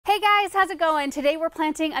guys, how's it going? Today we're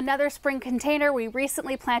planting another spring container. We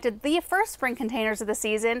recently planted the first spring containers of the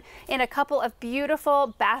season in a couple of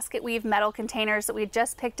beautiful basket weave metal containers that we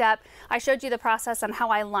just picked up. I showed you the process on how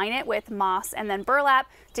I line it with moss and then burlap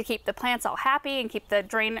to keep the plants all happy and keep the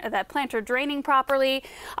planter draining properly.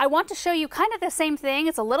 I want to show you kind of the same thing.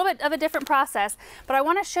 It's a little bit of a different process, but I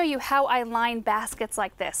want to show you how I line baskets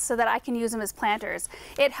like this so that I can use them as planters.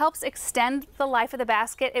 It helps extend the life of the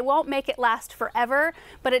basket. It won't make it last forever,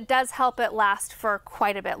 but it does help it last for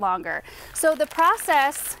quite a bit longer. So the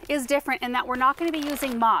process is different in that we're not going to be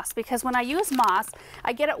using moss, because when I use moss,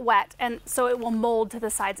 I get it wet and so it will mold to the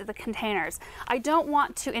sides of the containers. I don't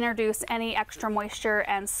want to introduce any extra moisture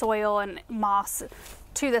and soil and moss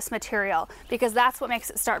to this material, because that's what makes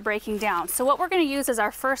it start breaking down. So what we're going to use as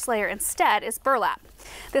our first layer instead is burlap.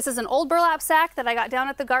 This is an old burlap sack that I got down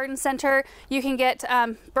at the garden center. You can get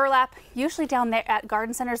burlap usually down there at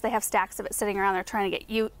garden centers. They have stacks of it sitting around there trying to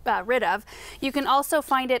get rid of. You can also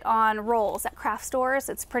find it on rolls at craft stores.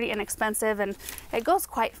 It's pretty inexpensive and it goes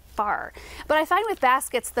quite far. But I find with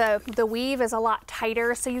baskets the weave is a lot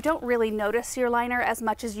tighter, so you don't really notice your liner as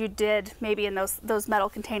much as you did maybe in those metal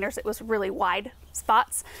containers. It was really wide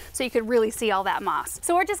spots, so you could really see all that moss.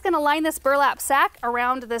 So we're just going to line this burlap sack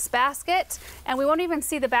around this basket, and we won't even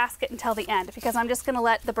see the basket until the end, because I'm just going to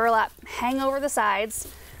let the burlap hang over the sides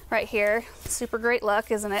right here. Super great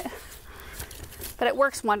look, isn't it? But it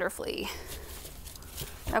works wonderfully.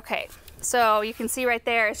 Okay, so you can see right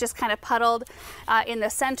there, it's just kind of puddled in the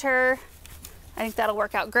center. I think that'll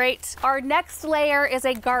work out great. Our next layer is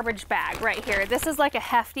a garbage bag right here. This is like a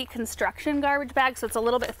hefty construction garbage bag, so it's a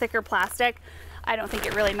little bit thicker plastic. I don't think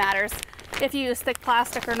it really matters if you use thick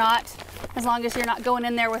plastic or not, as long as you're not going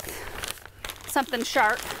in there with something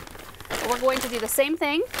sharp. But we're going to do the same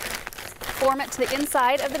thing, form it to the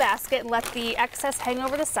inside of the basket and let the excess hang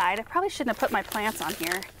over the side. I probably shouldn't have put my plants on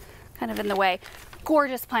here, kind of in the way.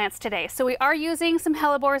 Gorgeous plants today. So we are using some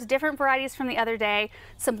hellebores, different varieties from the other day,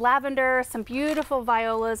 some lavender, some beautiful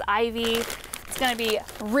violas, ivy. It's going to be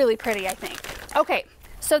really pretty, I think. Okay,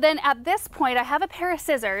 so then at this point I have a pair of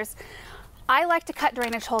scissors. I like to cut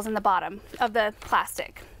drainage holes in the bottom of the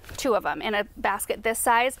plastic, 2 of them in a basket this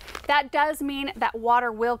size. That does mean that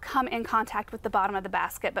water will come in contact with the bottom of the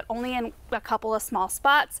basket, but only in a couple of small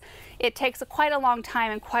spots. It takes quite a long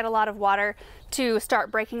time and quite a lot of water to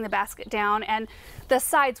start breaking the basket down, and the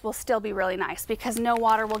sides will still be really nice because no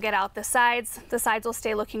water will get out the sides. The sides will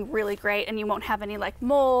stay looking really great, and you won't have any like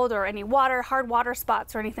mold or any hard water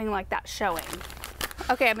spots or anything like that showing.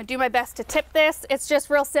 Okay, I'm gonna do my best to tip this. It's just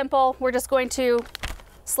real simple. We're just going to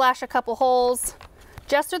slash a couple holes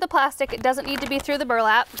just through the plastic. It doesn't need to be through the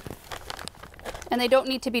burlap, and they don't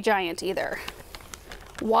need to be giant either.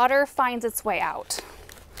 Water finds its way out.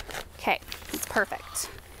 Okay, it's perfect.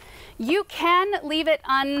 You can leave it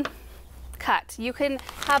uncut. You can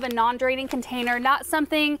have a non-draining container, not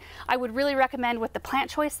something I would really recommend with the plant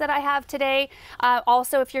choice that I have today.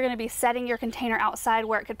 Also, if you're going to be setting your container outside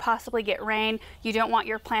where it could possibly get rain, you don't want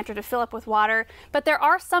your planter to fill up with water. But there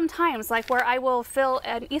are some times like where I will fill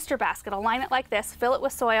an Easter basket. I'll line it like this, fill it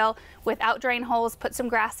with soil without drain holes, put some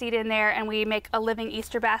grass seed in there, and we make a living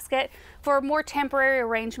Easter basket. For more temporary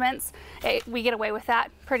arrangements, we get away with that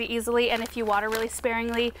pretty easily, and if you water really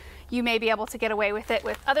sparingly, you may be able to get away with it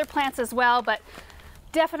with other plants as well, but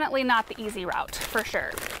definitely not the easy route for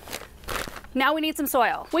sure. Now we need some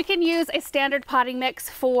soil. We can use a standard potting mix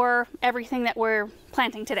for everything that we're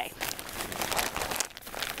planting today.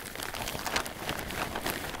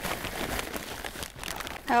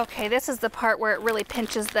 Okay, this is the part where it really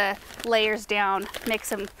pinches the layers down, makes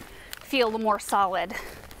them feel more solid.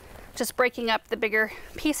 Just breaking up the bigger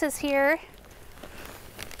pieces here.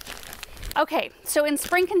 Okay, so in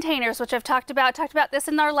spring containers, which I've talked about this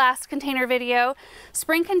in our last container video,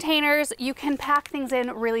 spring containers, you can pack things in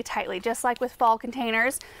really tightly, just like with fall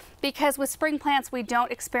containers, because with spring plants, we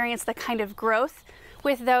don't experience the kind of growth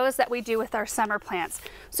with those that we do with our summer plants.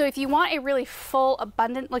 So if you want a really full,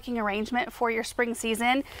 abundant looking arrangement for your spring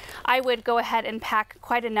season, I would go ahead and pack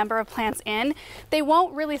quite a number of plants in. They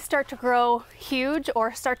won't really start to grow huge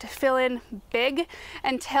or start to fill in big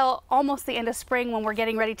until almost the end of spring, when we're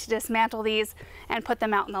getting ready to dismantle these and put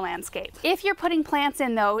them out in the landscape. If you're putting plants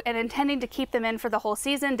in though and intending to keep them in for the whole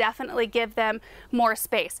season, definitely give them more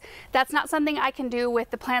space. That's not something I can do with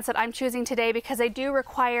the plants that I'm choosing today, because they do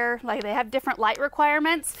require, like, they have different light requirements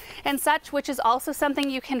and such, which is also something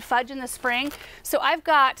you can fudge in the spring. So I've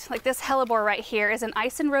got, like, this hellebore right here is an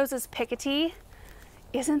N Roses Picotee.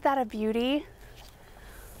 Isn't that a beauty?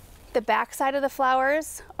 The back side of the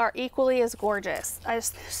flowers are equally as gorgeous.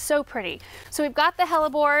 So pretty. So we've got the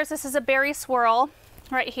hellebores. This is a berry swirl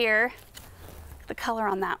right here. the color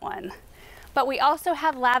on that one. But we also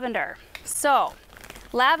have lavender. So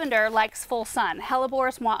lavender likes full sun.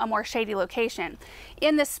 Hellebores want a more shady location.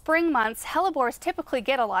 In the spring months, hellebores typically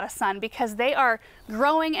get a lot of sun because they are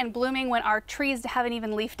growing and blooming when our trees haven't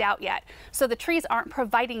even leafed out yet. So the trees aren't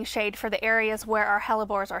providing shade for the areas where our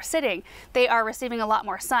hellebores are sitting. They are receiving a lot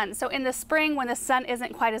more sun. So in the spring, when the sun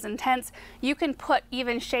isn't quite as intense, you can put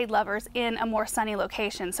even shade lovers in a more sunny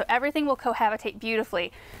location. So everything will cohabitate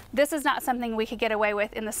beautifully. This is not something we could get away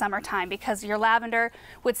with in the summertime because your lavender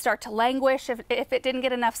would start to languish if it didn't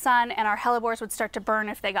get enough sun, and our hellebores would start to burn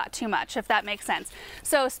if they got too much, if that makes sense.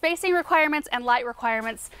 So spacing requirements and light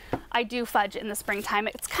requirements, I do fudge in the springtime.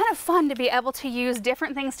 It's kind of fun to be able to use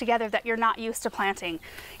different things together that you're not used to planting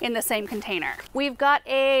in the same container. We've got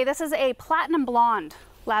this is a platinum blonde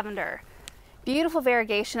lavender. Beautiful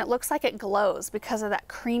variegation. It looks like it glows because of that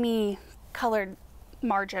creamy colored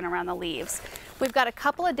margin around the leaves. We've got a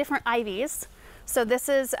couple of different ivies. So this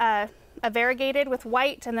is a variegated with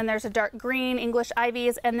white, and then there's a dark green English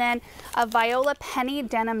ivies, and then a Viola Penney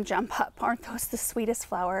Denim jump up. Aren't those the sweetest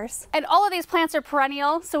flowers? And all of these plants are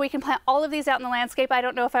perennial, so we can plant all of these out in the landscape. I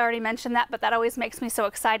don't know if I already mentioned that, but that always makes me so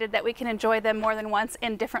excited that we can enjoy them more than once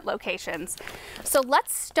in different locations. So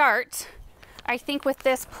let's start, I think, with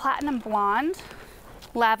this platinum blonde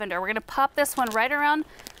lavender. We're gonna pop this one right around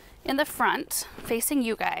in the front, facing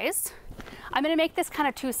you guys. I'm gonna make this kind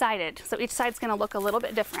of two-sided, so each side's gonna look a little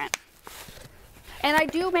bit different. And I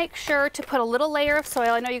do make sure to put a little layer of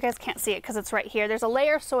soil. I know you guys can't see it because it's right here. There's a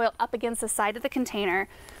layer of soil up against the side of the container.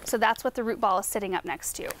 So that's what the root ball is sitting up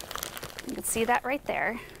next to. You can see that right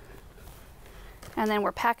there. And then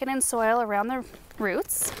we're packing in soil around the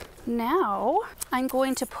roots. Now I'm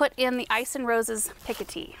going to put in the N Roses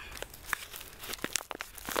Picotee.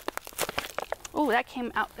 Oh, that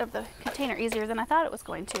came out of the container easier than I thought it was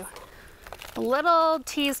going to. A little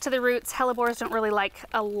tease to the roots. Hellebores don't really like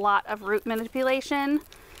a lot of root manipulation,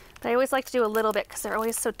 but I always like to do a little bit because they're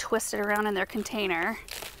always so twisted around in their container.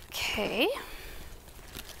 Okay.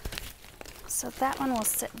 So that one will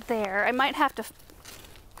sit there. I might have to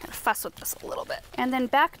kind of fuss with this a little bit. And then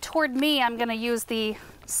back toward me, I'm going to use the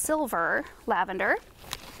silver lavender.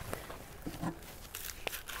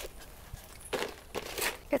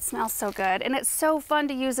 It smells so good, and it's so fun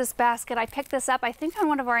to use this basket. I picked this up, I think, on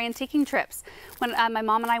one of our antiquing trips. When my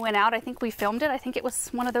mom and I went out, I think we filmed it. I think it was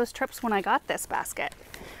one of those trips when I got this basket.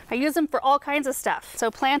 I use them for all kinds of stuff. So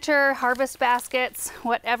planter, harvest baskets,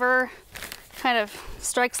 whatever kind of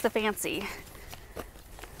strikes the fancy.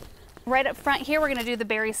 Right up front here, we're gonna do the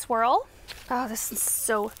berry swirl. Oh, this is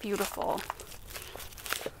so beautiful.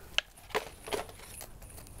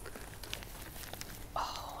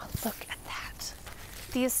 Oh, look at that.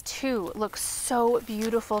 These two look so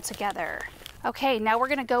beautiful together. Okay, now we're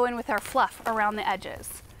gonna go in with our fluff around the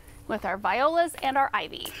edges with our violas and our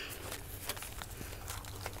ivy.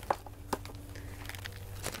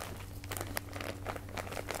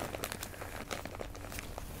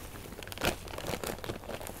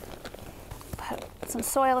 Put some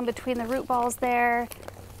soil in between the root balls there.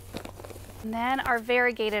 And then our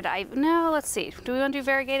variegated ivy. No, let's see. Do we want to do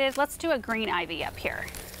variegated? Let's do a green ivy up here.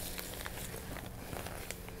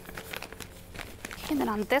 And then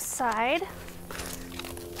on this side,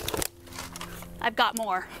 I've got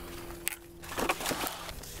more.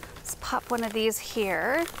 Let's pop one of these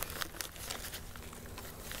here.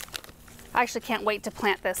 I actually can't wait to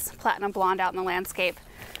plant this platinum blonde out in the landscape.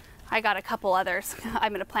 I got a couple others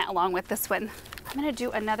I'm gonna plant along with this one. I'm gonna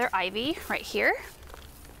do another ivy right here.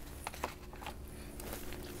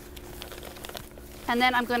 And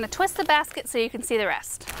then I'm gonna twist the basket so you can see the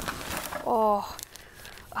rest. Oh,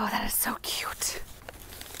 that is so cute.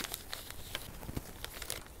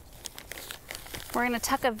 We're gonna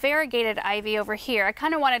tuck a variegated ivy over here. I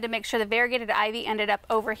kind of wanted to make sure the variegated ivy ended up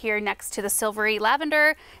over here next to the silvery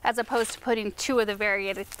lavender, as opposed to putting two of the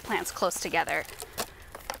variegated plants close together.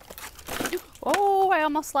 Oh, I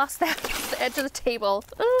almost lost that off the edge of the table.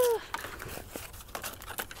 Ugh.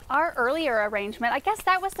 Our earlier arrangement, I guess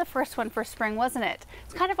that was the first one for spring, wasn't it?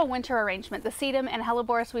 It's kind of a winter arrangement. The sedum and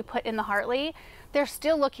hellebores we put in the Hartley, they're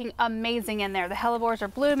still looking amazing in there. The hellebores are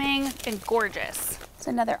blooming and gorgeous. It's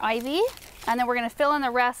another ivy, and then we're gonna fill in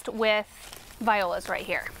the rest with violas right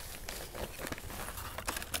here.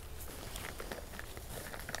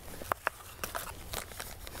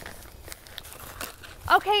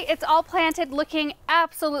 Okay, it's all planted, looking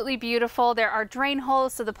absolutely beautiful. There are drain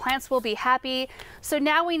holes, so the plants will be happy. So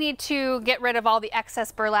now we need to get rid of all the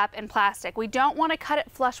excess burlap and plastic. We don't want to cut it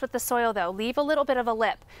flush with the soil though. Leave a little bit of a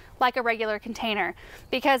lip like a regular container,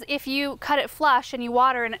 because if you cut it flush and you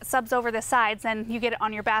water and it subs over the sides, then you get it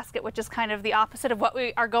on your basket, which is kind of the opposite of what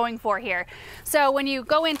we are going for here. So when you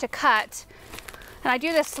go in to cut, and I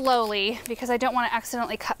do this slowly because I don't want to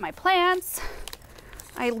accidentally cut my plants,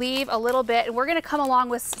 I leave a little bit, and we're going to come along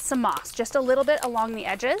with some moss, just a little bit along the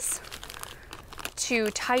edges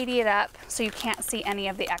to tidy it up so you can't see any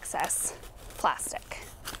of the excess plastic.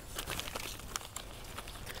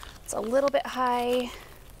 It's a little bit high.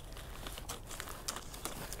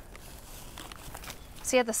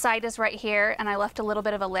 See, the side is right here, and I left a little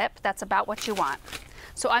bit of a lip. That's about what you want.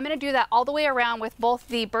 So I'm going to do that all the way around with both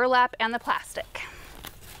the burlap and the plastic.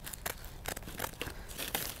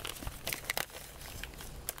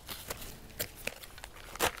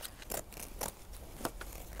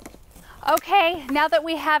 Okay, now that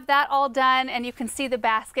we have that all done and you can see the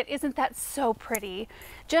basket, isn't that so pretty?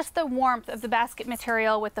 Just the warmth of the basket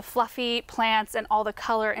material with the fluffy plants and all the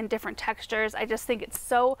color and different textures. I just think it's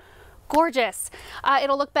so gorgeous.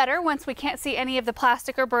 It'll look better once we can't see any of the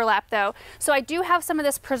plastic or burlap though. So I do have some of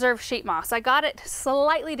this preserved sheet moss. I got it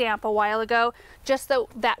slightly damp a while ago just so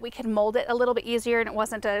that we could mold it a little bit easier, and it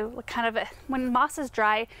wasn't when moss is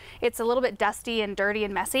dry, it's a little bit dusty and dirty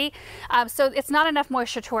and messy. So it's not enough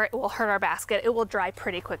moisture to where it will hurt our basket. It will dry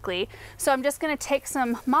pretty quickly. So I'm just going to take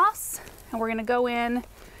some moss and we're going to go in and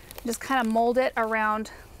just kind of mold it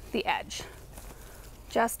around the edge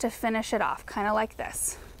just to finish it off, kind of like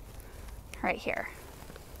this. Right here.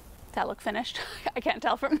 Does that look finished? I can't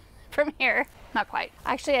tell from here. Not quite.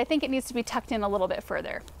 Actually, I think it needs to be tucked in a little bit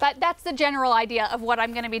further. But that's the general idea of what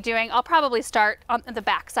I'm going to be doing. I'll probably start on the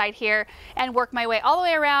back side here and work my way all the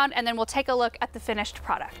way around, and then we'll take a look at the finished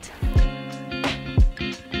product.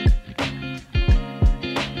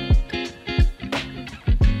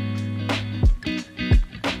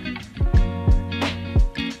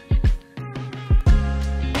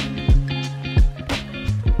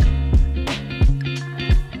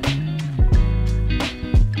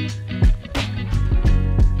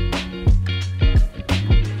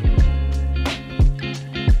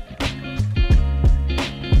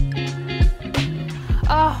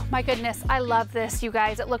 My goodness, I love this, you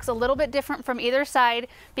guys. It looks a little bit different from either side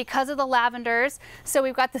because of the lavenders. So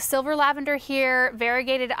we've got the silver lavender here,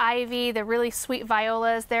 variegated ivy, the really sweet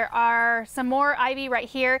violas. There are some more ivy right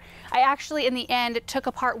here. I actually, in the end, took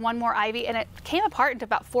apart one more ivy, and it came apart into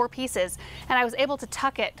about 4 pieces, and I was able to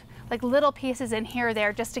tuck it like little pieces in here or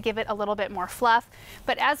there just to give it a little bit more fluff.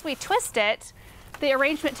 But as we twist it, the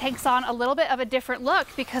arrangement takes on a little bit of a different look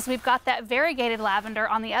because we've got that variegated lavender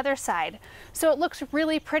on the other side. So it looks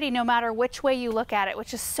really pretty no matter which way you look at it,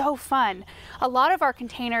 which is so fun. A lot of our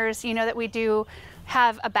containers, you know, that we do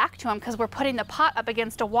have a back to them because we're putting the pot up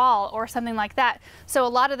against a wall or something like that. So a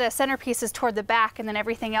lot of the centerpiece is toward the back and then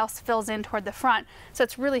everything else fills in toward the front. So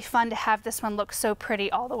it's really fun to have this one look so pretty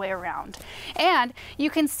all the way around. And you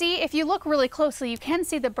can see, if you look really closely, you can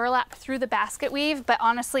see the burlap through the basket weave, but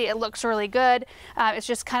honestly it looks really good. It's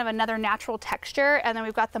just kind of another natural texture. And then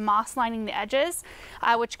we've got the moss lining the edges,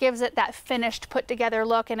 which gives it that finished put together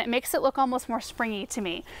look, and it makes it look almost more springy to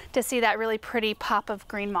me to see that really pretty pop of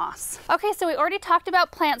green moss. Okay, so we already talked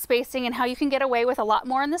about plant spacing and how you can get away with a lot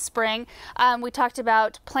more in the spring. We talked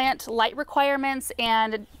about plant light requirements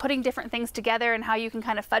and putting different things together and how you can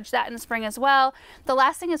kind of fudge that in the spring as well. The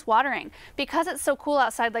last thing is watering. Because it's so cool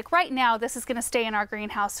outside, like right now, this is going to stay in our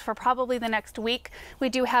greenhouse for probably the next week. We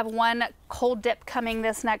do have one cold dip coming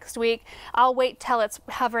this next week. I'll wait till it's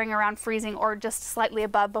hovering around freezing or just slightly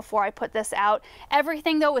above before I put this out.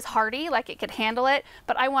 Everything though is hardy, like it could handle it,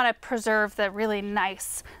 but I want to preserve the really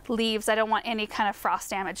nice leaves. I don't want any kind of frost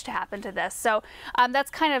damage to happen to this. So that's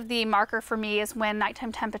kind of the marker for me, is when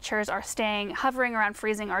nighttime temperatures are hovering around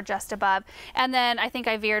freezing or just above. And then I think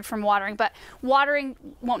I veered from watering, but watering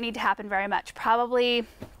won't need to happen very much, probably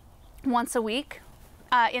once a week.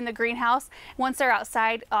 In the greenhouse. Once they're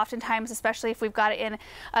outside, oftentimes, especially if we've got it in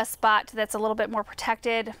a spot that's a little bit more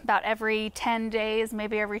protected, about every 10 days,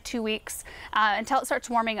 maybe every 2 weeks, until it starts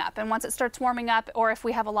warming up. And once it starts warming up, or if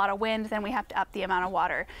we have a lot of wind, then we have to up the amount of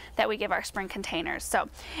water that we give our spring containers. So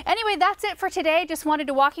anyway, that's it for today. Just wanted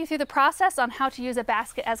to walk you through the process on how to use a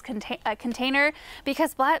basket as a container,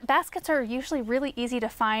 because baskets are usually really easy to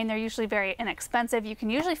find. They're usually very inexpensive. You can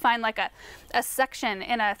usually find like a section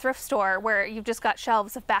in a thrift store where you've just got shelves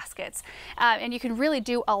of baskets, and you can really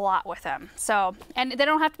do a lot with them. So, and they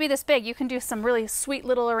don't have to be this big. You can do some really sweet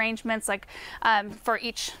little arrangements, like for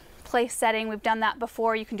each place setting. We've done that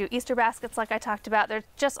before. You can do Easter baskets like I talked about. There's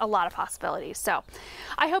just a lot of possibilities. So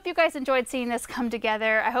I hope you guys enjoyed seeing this come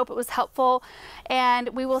together. I hope it was helpful, and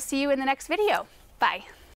we will see you in the next video. Bye.